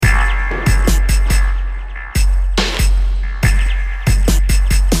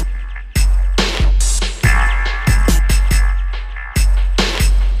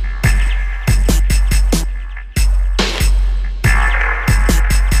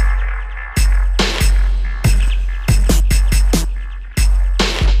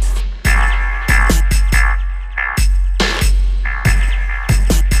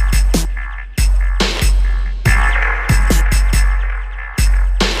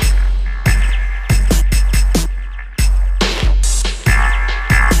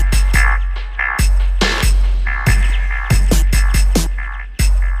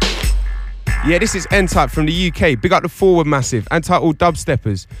Yeah, this is N-Type from the UK. Big up the Forward Massive. Untitled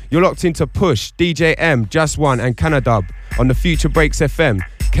Dubsteppers. You're locked into Push, DJ M, Just One and Canadub on the Future Breaks FM,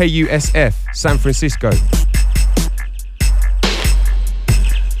 KUSF, San Francisco.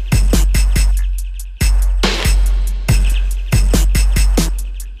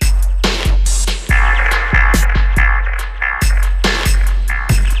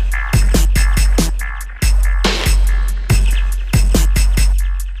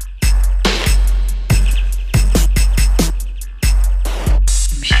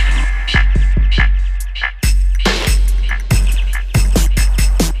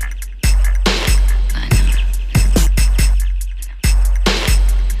 I know.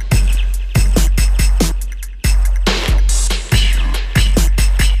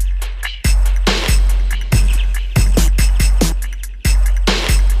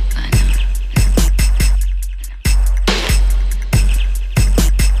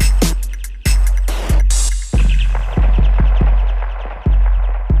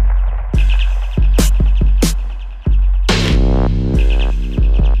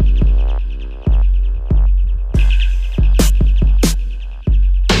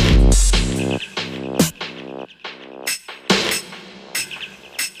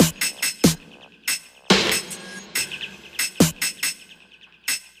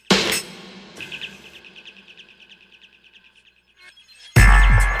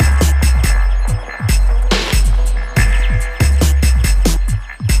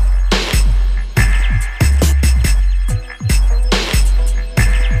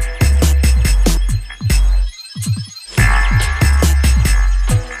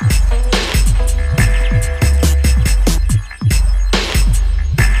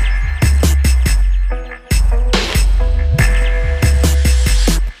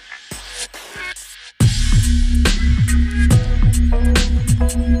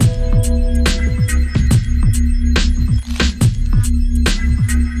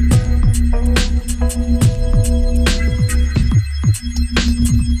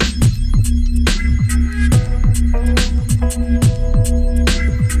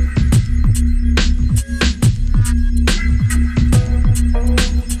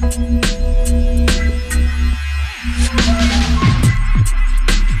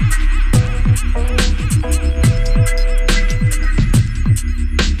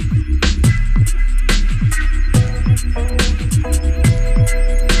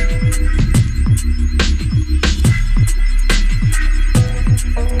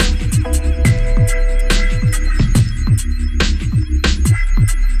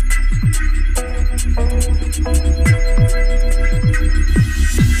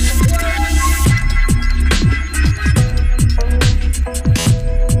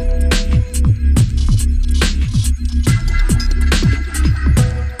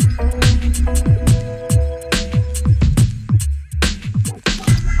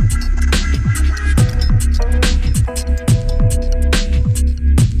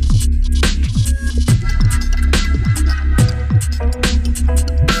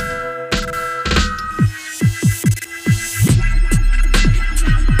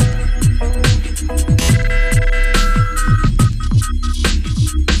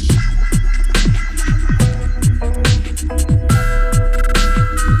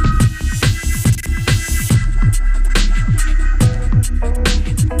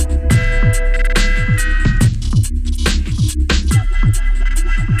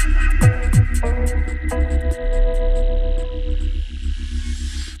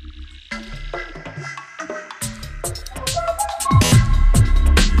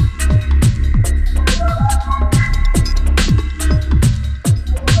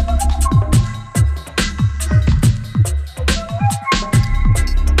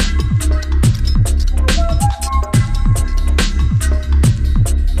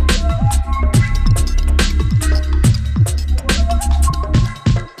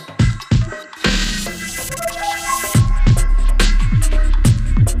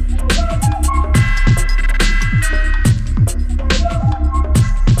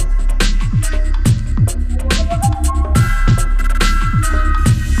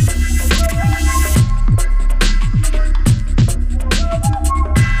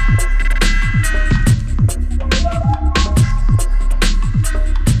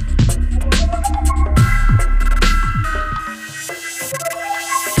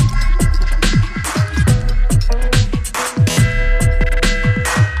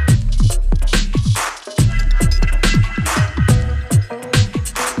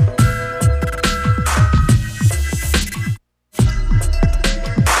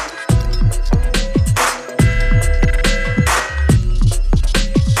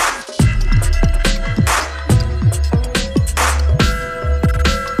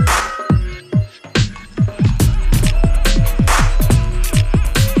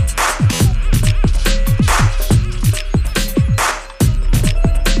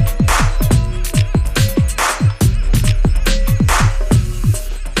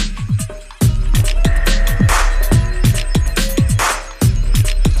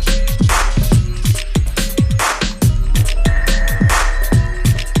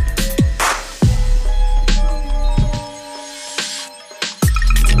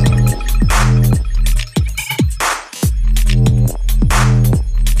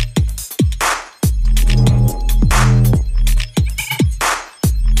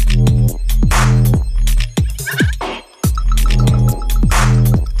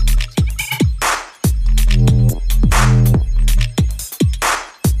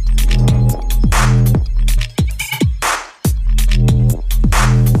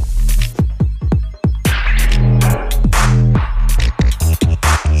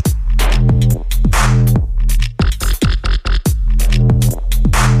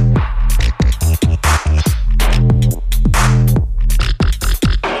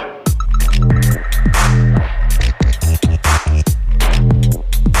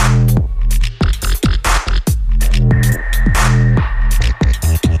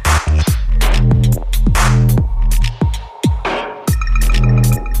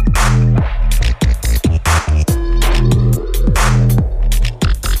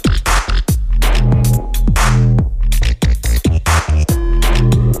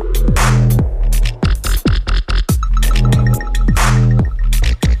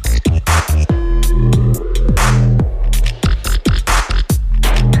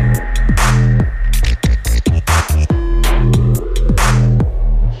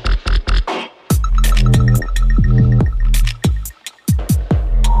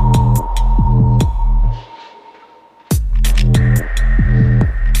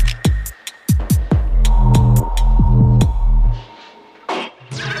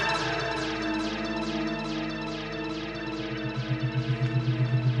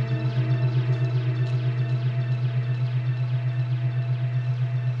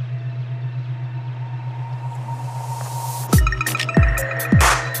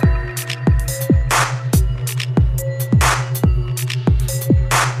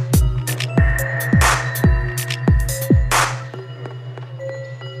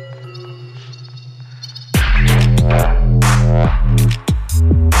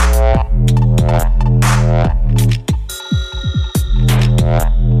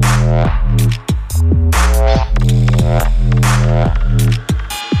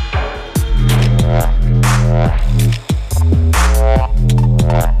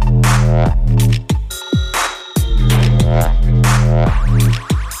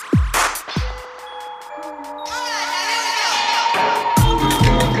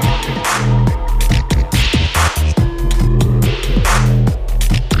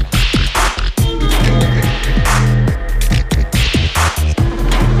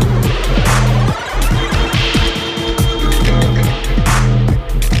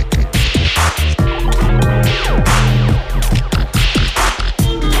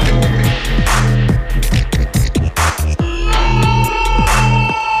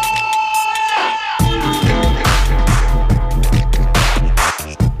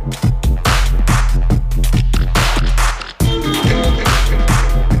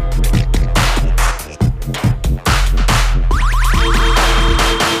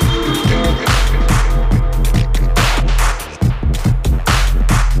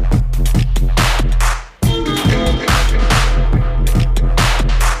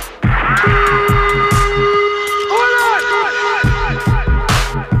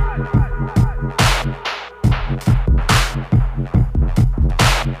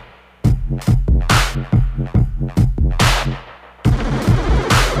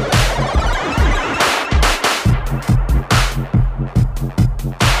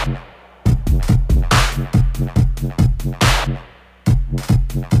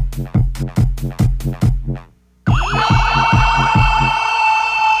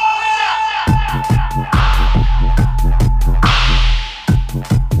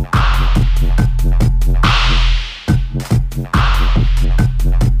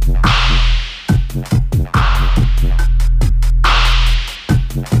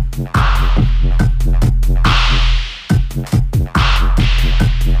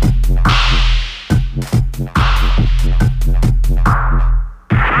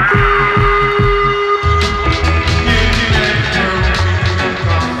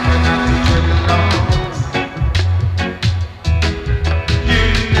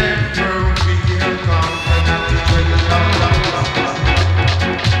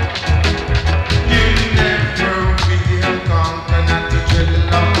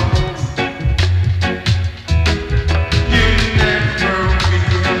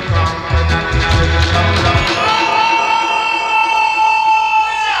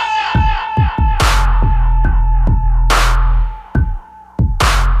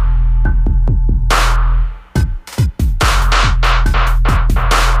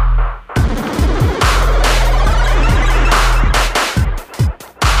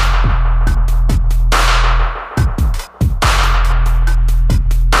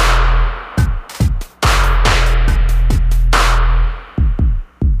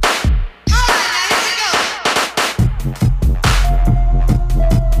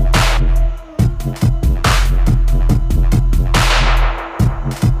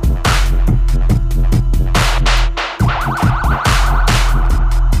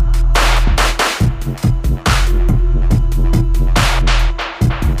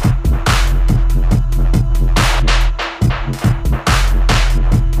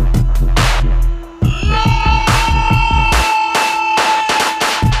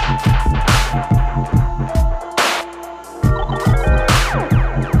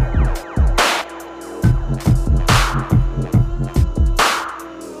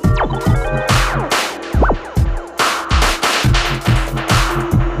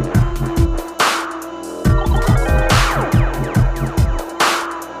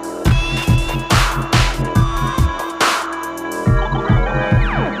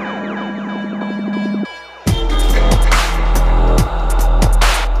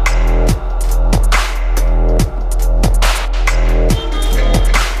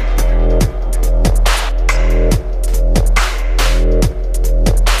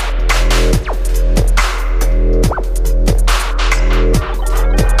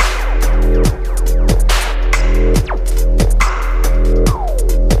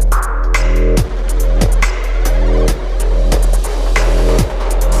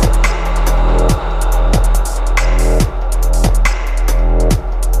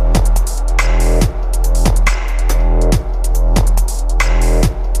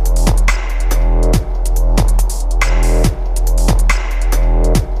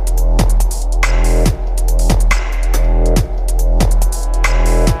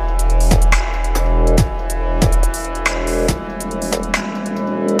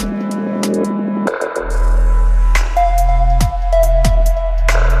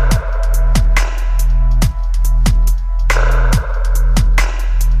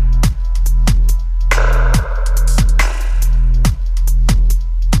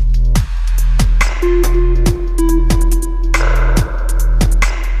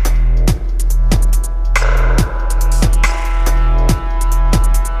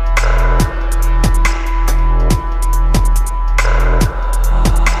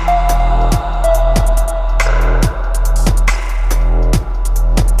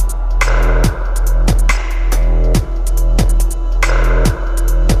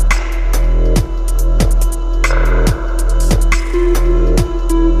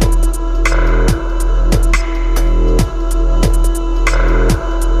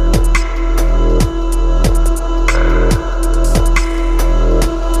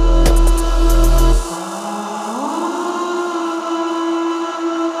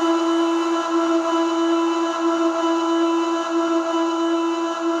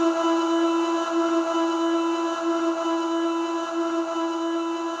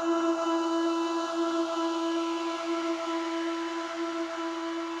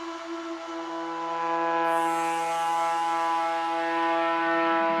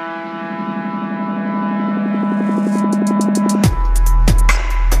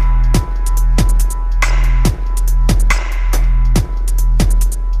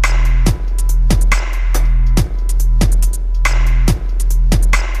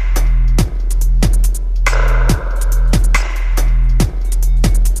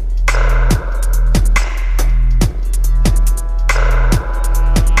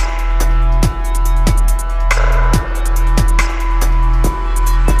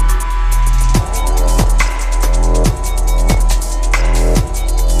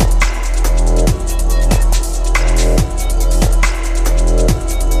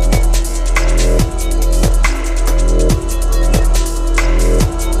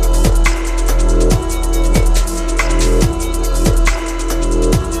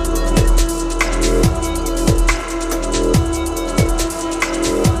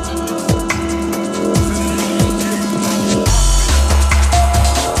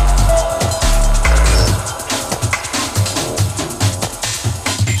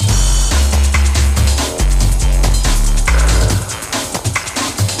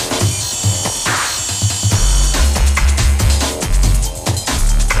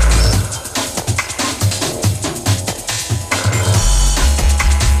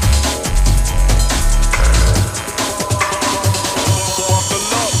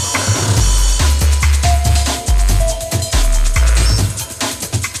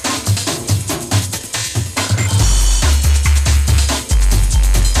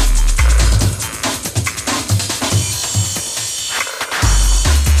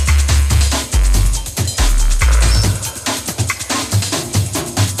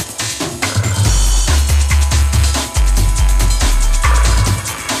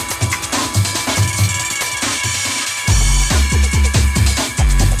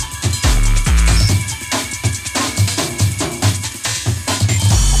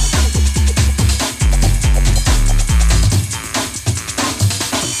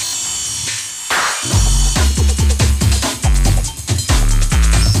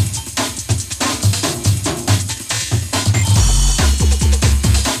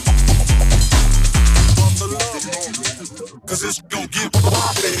 cause it's gonna get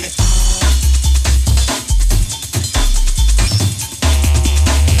poppin'.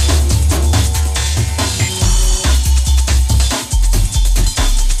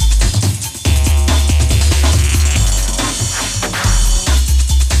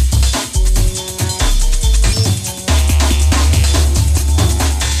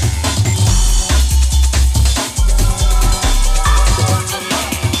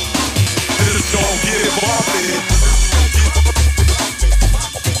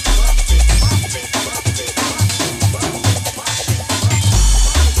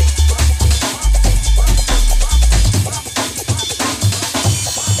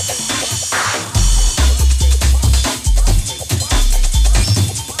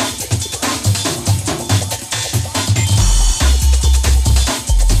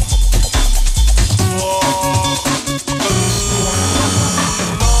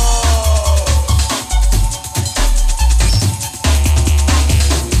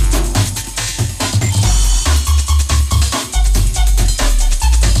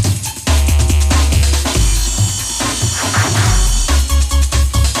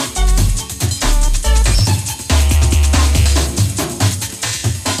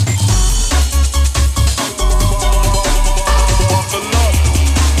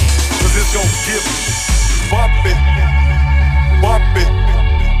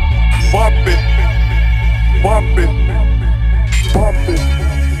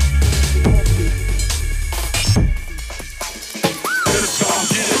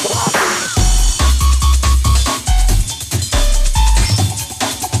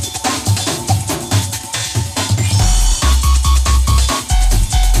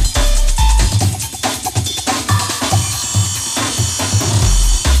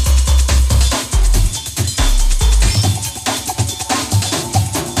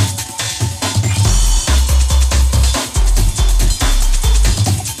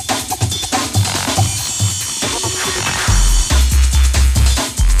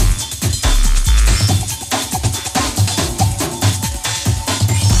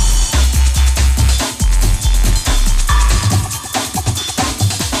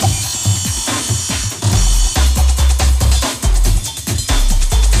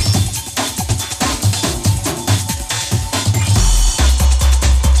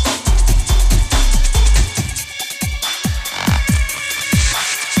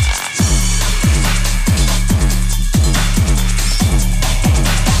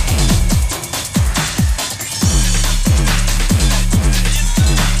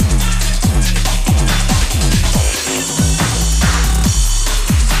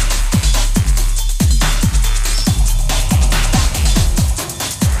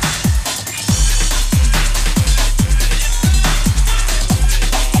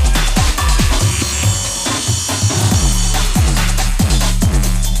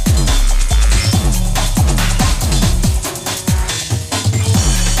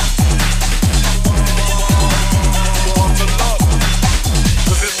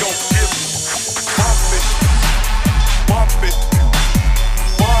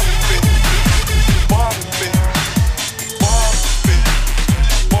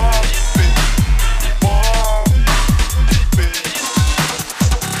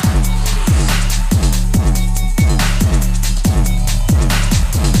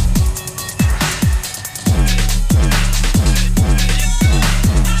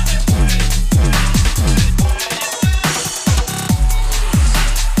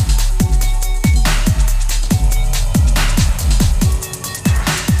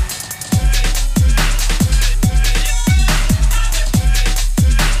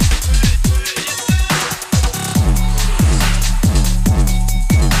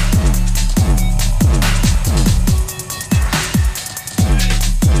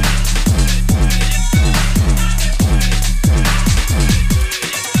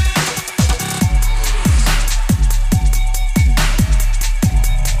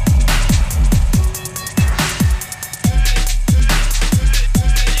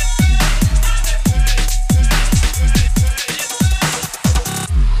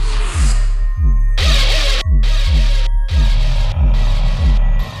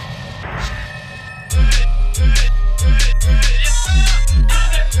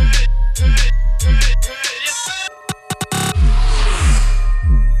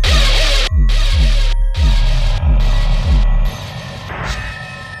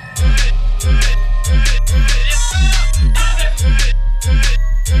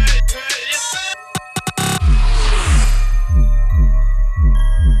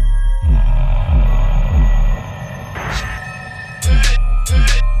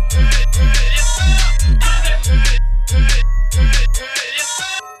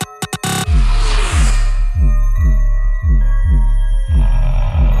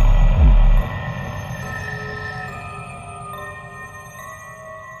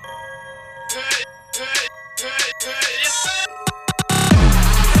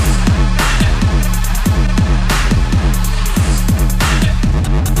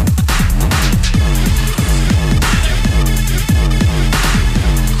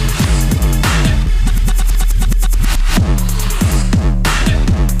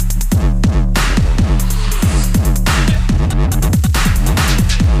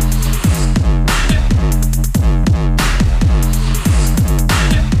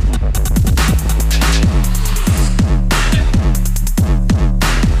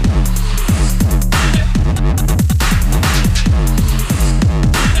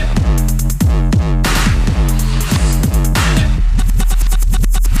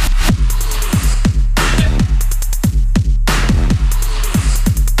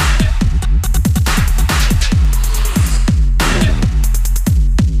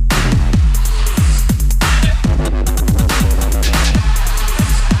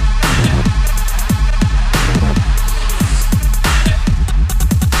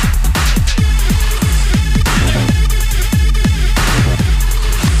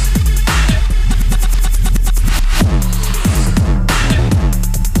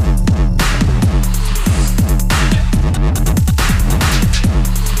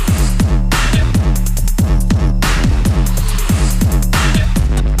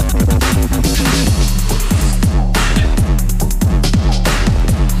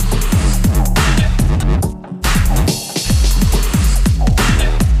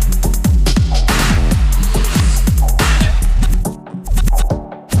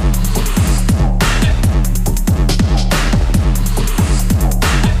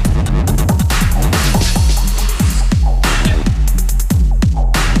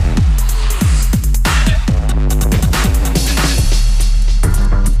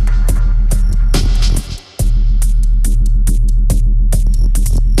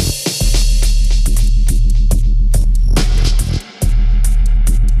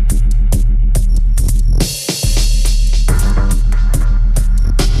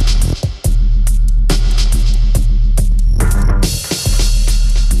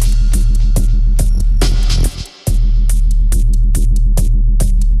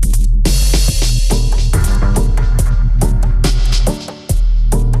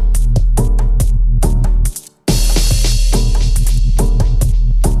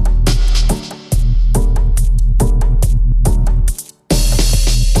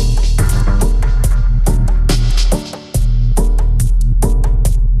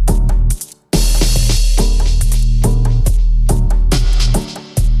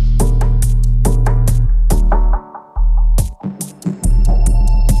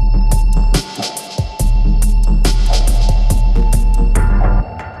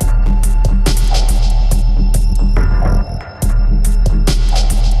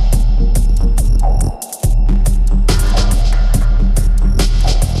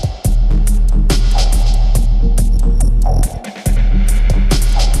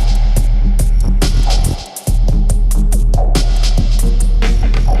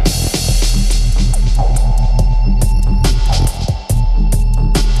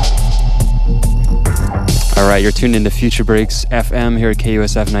 Alright, you're tuned into Future Breaks FM here at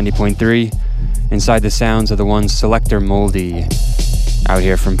KUSF 90.3. Inside the sounds of the one Selector Moldy. Out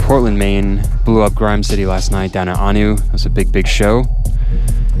here from Portland, Maine. Blew up Grime City last night down at Anu. It was a big show.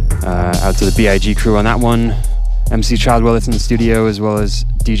 Out to the BIG crew on that one. MC Child Willits in the studio, as well as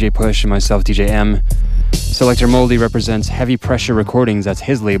DJ Push and myself, DJ M. Selector Moldy represents Heavy Pressure Recordings. That's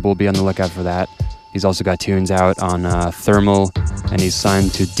his label. Be on the lookout for that. He's also got tunes out on Thermal, and he's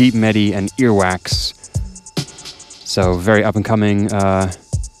signed to Deep Medi and Earwax. So very up-and-coming American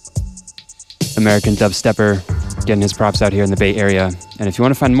dubstepper, getting his props out here in the Bay Area. And if you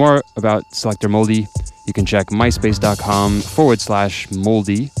want to find more about Selector Moldy, you can check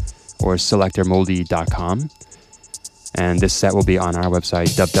myspace.com/Moldy or selectormoldy.com. And this set will be on our website,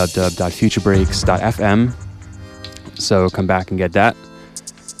 www.futurebreaks.fm. So come back and get that.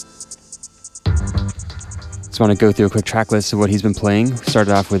 Just want to go through a quick track list of what he's been playing.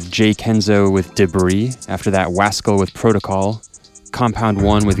 Started off with Jay Kenzo with Debris. After that, Wascal with Protocol. Compound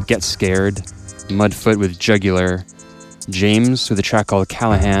 1 with Get Scared. Mudfoot with Jugular. James with a track called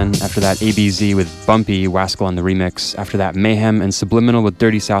Callahan. After that, ABZ with Bumpy, Wascal on the remix. After that, Mayhem and Subliminal with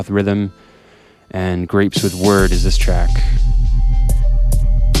Dirty South Rhythm. And Grapes with Word is this track.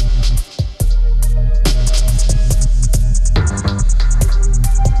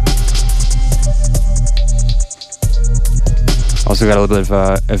 Also got a little bit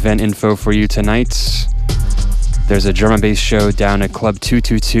of event info for you tonight. There's a drum and bass show down at Club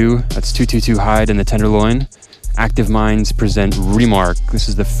 222. That's 222 Hyde in the Tenderloin. Active Minds present Remark. This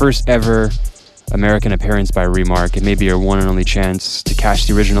is the first ever American appearance by Remark. It may be your one and only chance to catch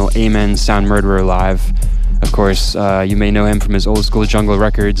the original Amen Sound Murderer live. Of course, you may know him from his old school jungle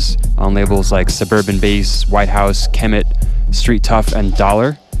records on labels like Suburban Bass, White House, Kemet, Street Tough, and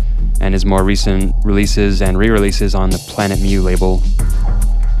Dollar, and his more recent releases and re-releases on the Planet Mu label.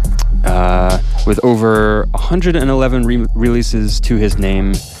 With over 111 releases to his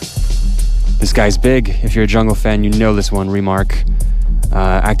name. This guy's big. If you're a jungle fan, you know this one, Remark.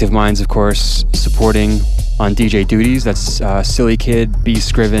 Active Minds, of course, supporting on DJ duties. That's Silly Kid, B.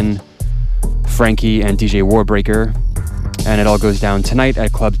 Scriven, Frankie, and DJ Warbreaker. And it all goes down tonight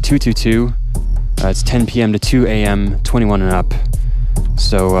at Club 222. It's 10 p.m. to 2 a.m., 21 and up.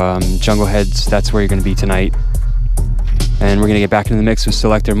 So, Jungle Heads, that's where you're going to be tonight. And we're going to get back into the mix with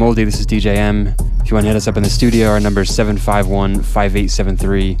Selector Moldy. This is DJ M. If you want to hit us up in the studio, our number is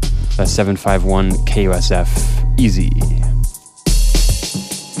 751-5873. That's 751-KUSF. Easy.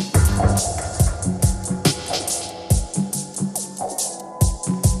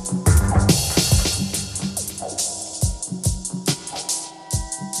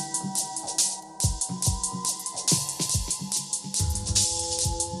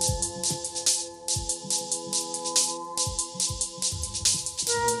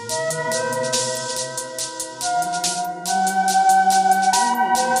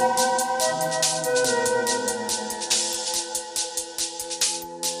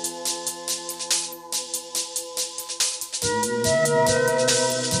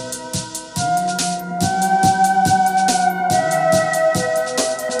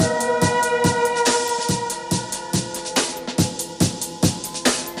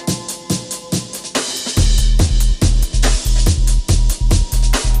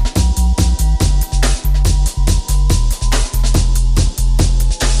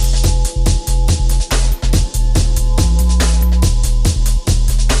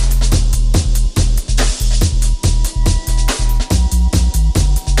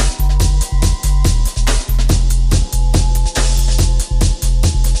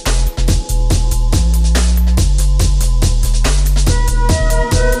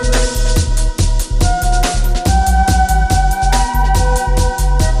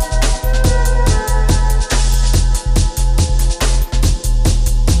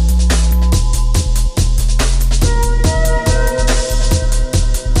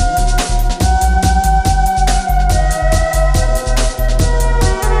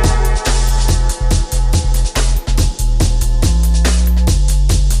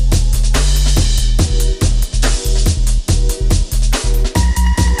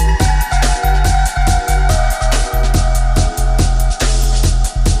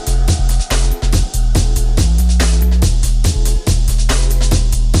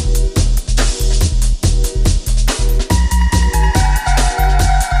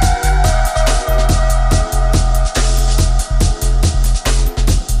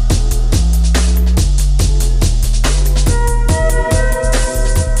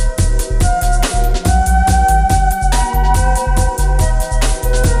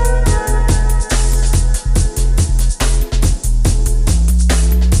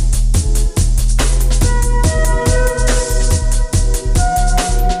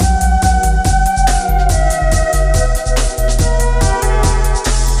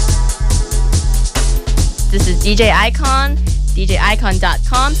 DJ Icon,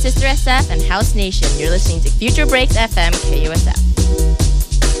 DJIcon.com, Sister SF, and House Nation. You're listening to Future Breaks FM, KUSF.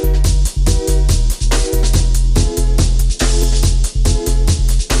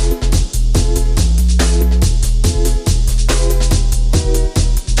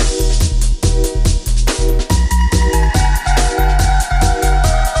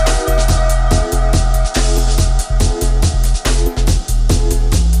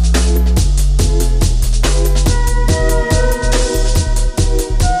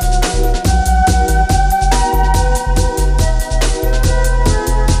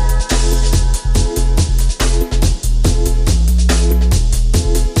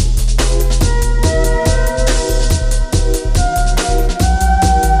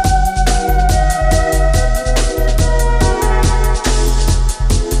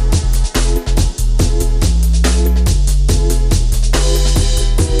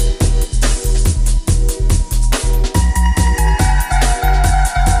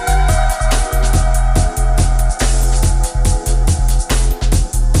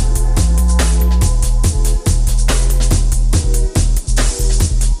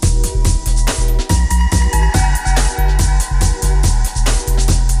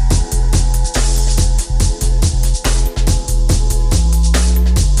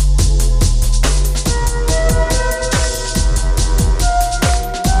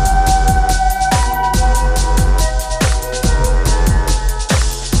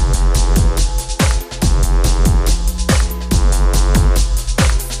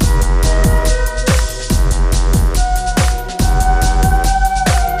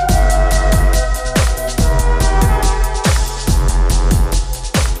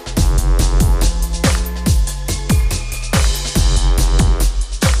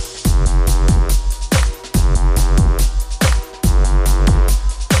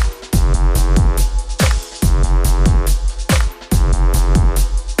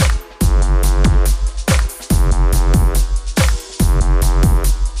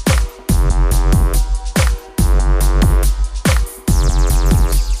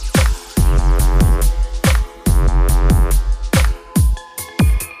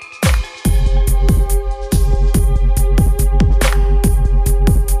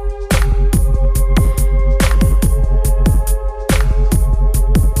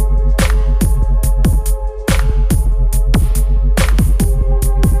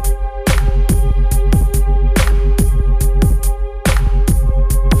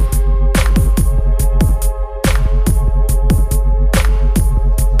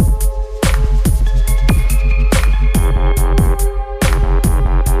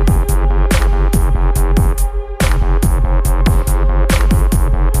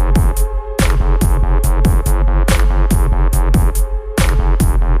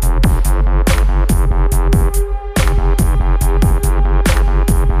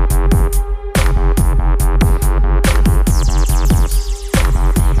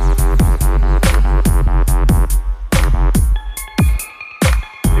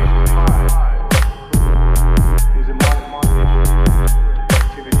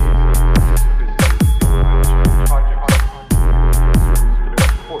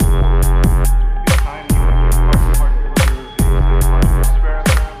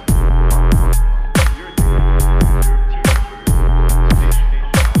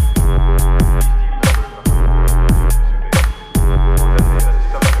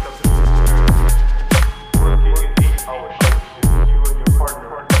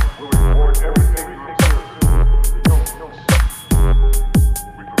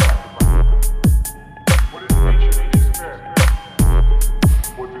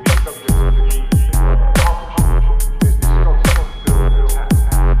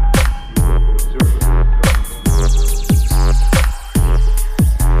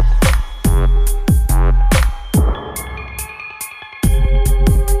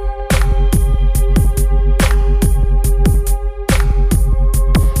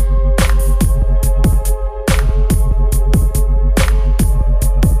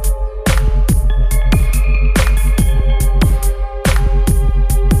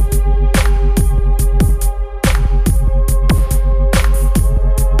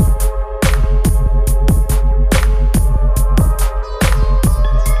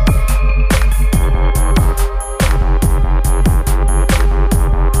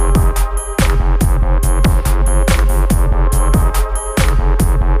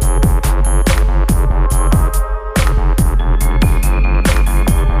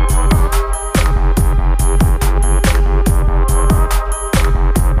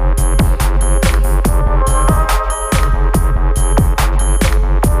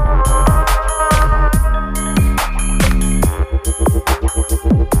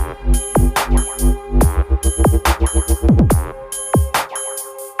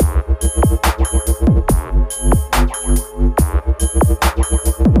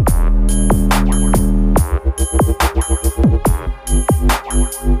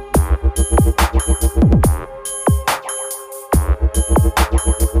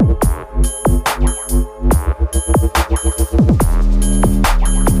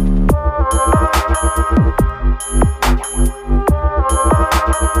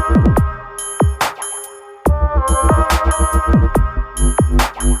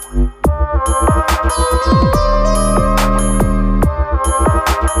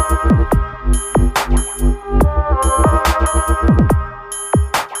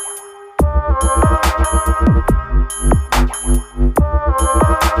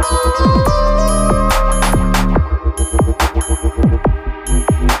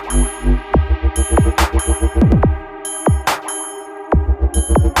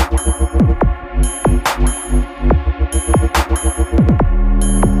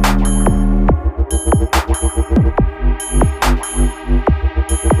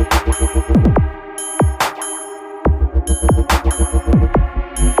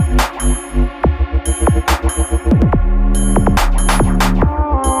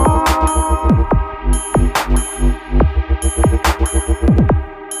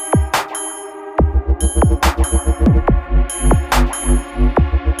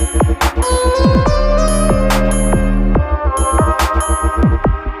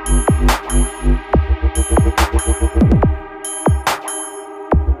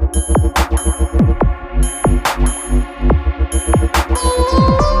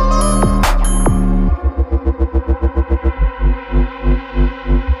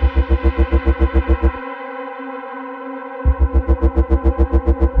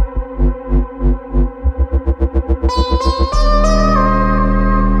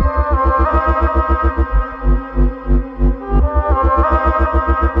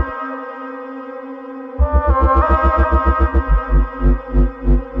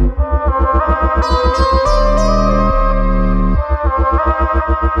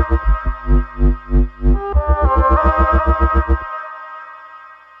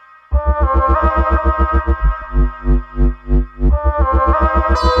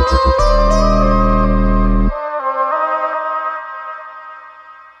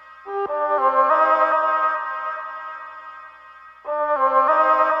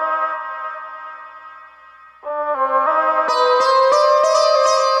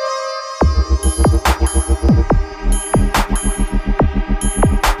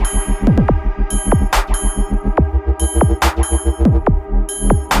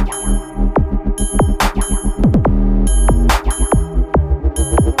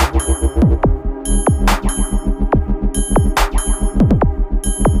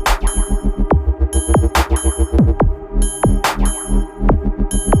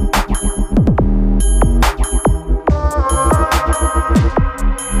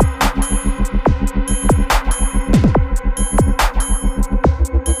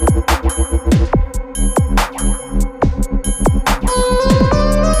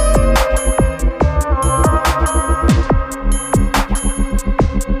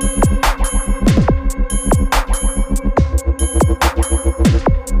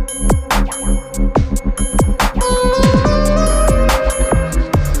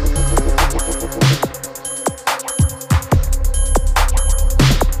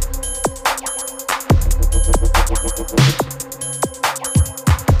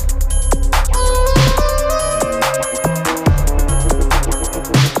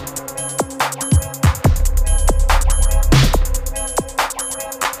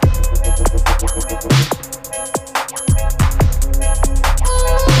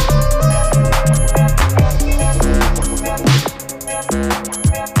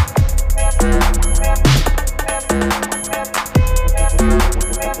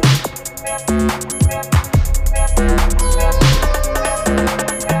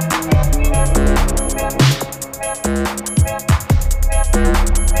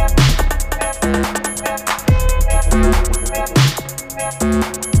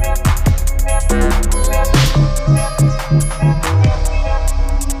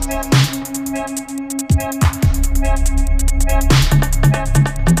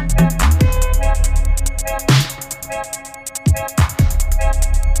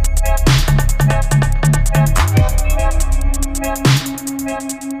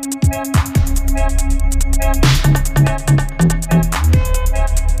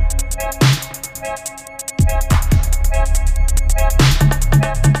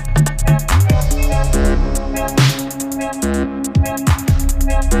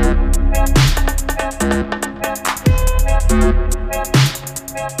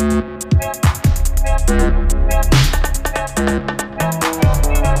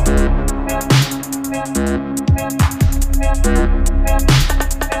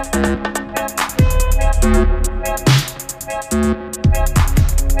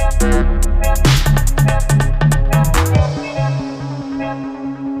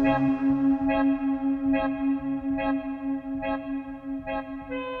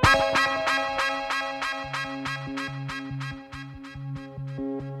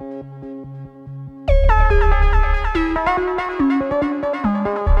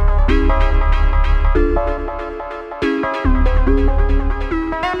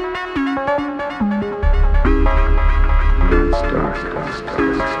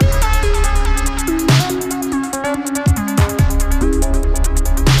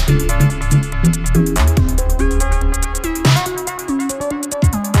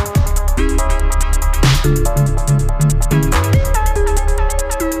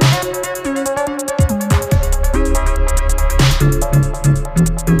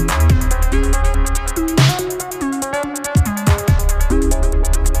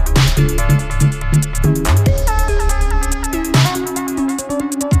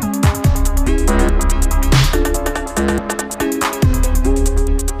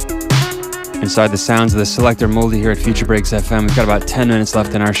 Inside the sounds of the Selector Moldy here at Future Breaks FM. We've got about 10 minutes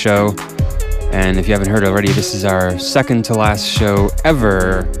left in our show. And if you haven't heard already, this is our second to last show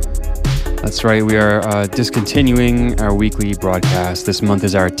ever. That's right, we are discontinuing our weekly broadcast. This month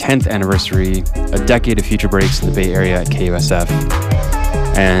is our 10th anniversary, a decade of Future Breaks in the Bay Area at KUSF.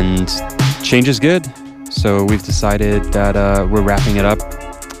 And change is good. So we've decided that we're wrapping it up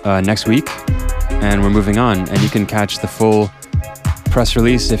next week and we're moving on. And you can catch the full press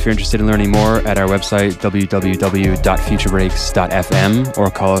release if you're interested in learning more at our website www.futurebreaks.fm or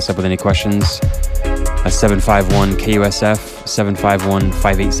call us up with any questions at 751 KUSF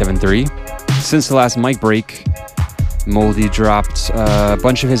 751-5873. Since the last mic break, Moldy dropped a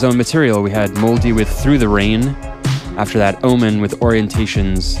bunch of his own material. We had Moldy with Through the Rain, after that Omen with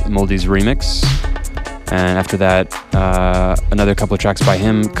Orientations, Moldy's remix, and after that another couple of tracks by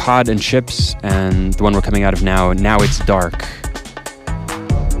him, Cod and Chips, and the one we're coming out of now It's Dark.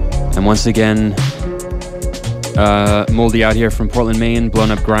 And once again, Moldy out here from Portland, Maine,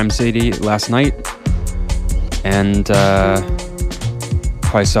 blown up Grime City last night. And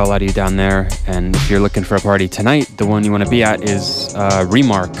probably saw a lot of you down there. And if you're looking for a party tonight, the one you want to be at is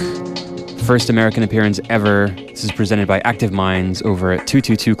Remark. First American appearance ever. This is presented by Active Minds over at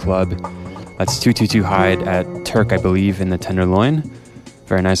 222 Club. That's 222 Hyde at Turk, I believe, in the Tenderloin.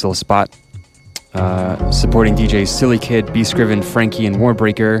 Very nice little spot. Supporting DJs Silly Kid, B Scriven, Frankie, and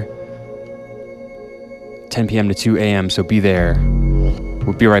Warbreaker. 10 p.m. to 2 a.m., so be there.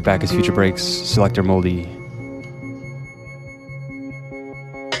 We'll be right back as Future Breaks, Selector Moldy.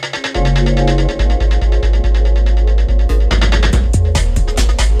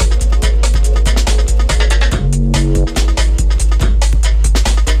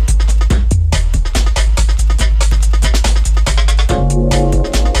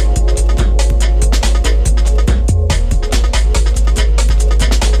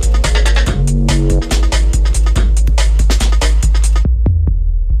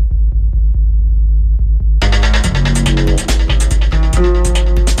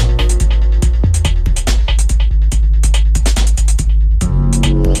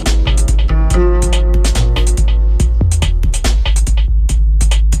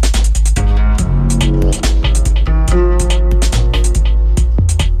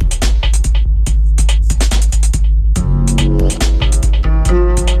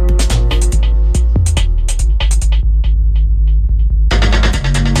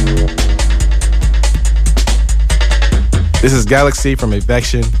 This is Galaxy from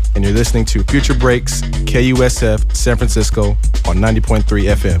Evection, and you're listening to Future Breaks, KUSF, San Francisco, on 90.3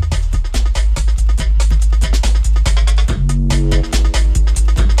 FM.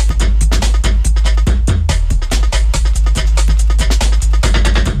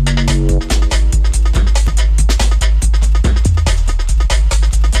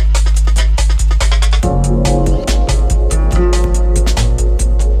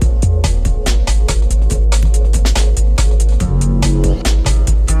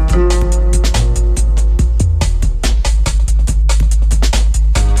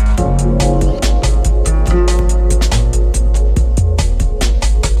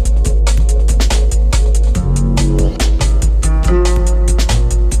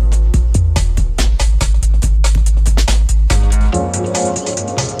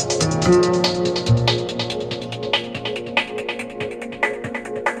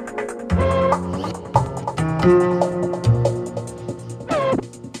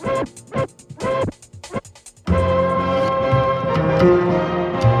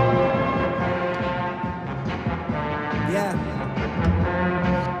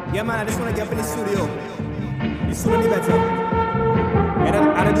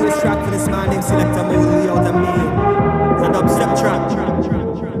 do this track for this man named Selector Moldy out of me. It's a dubstep track.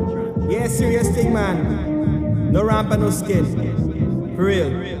 Yeah, serious thing, man. No ramp and no skin. For real.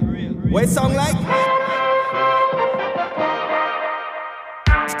 What it sound like?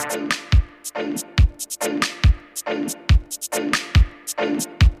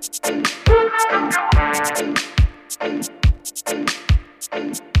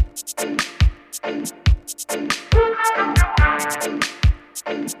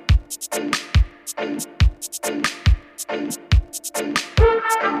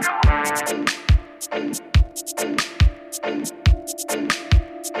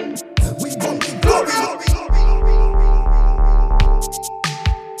 We want the glory.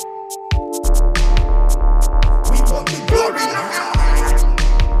 We want the glory.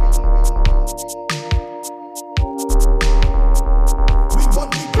 We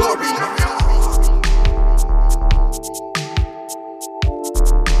want the glory.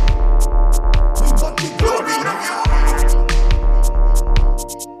 We want the glory.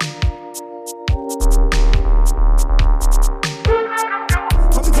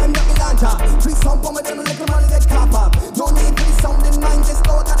 Please sound for me, then let the man get caught up. No need for the sound in mind, just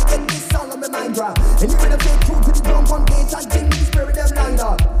know I gotta get this sound on my mind, bruh. And you better fake true to the drum on gauge, I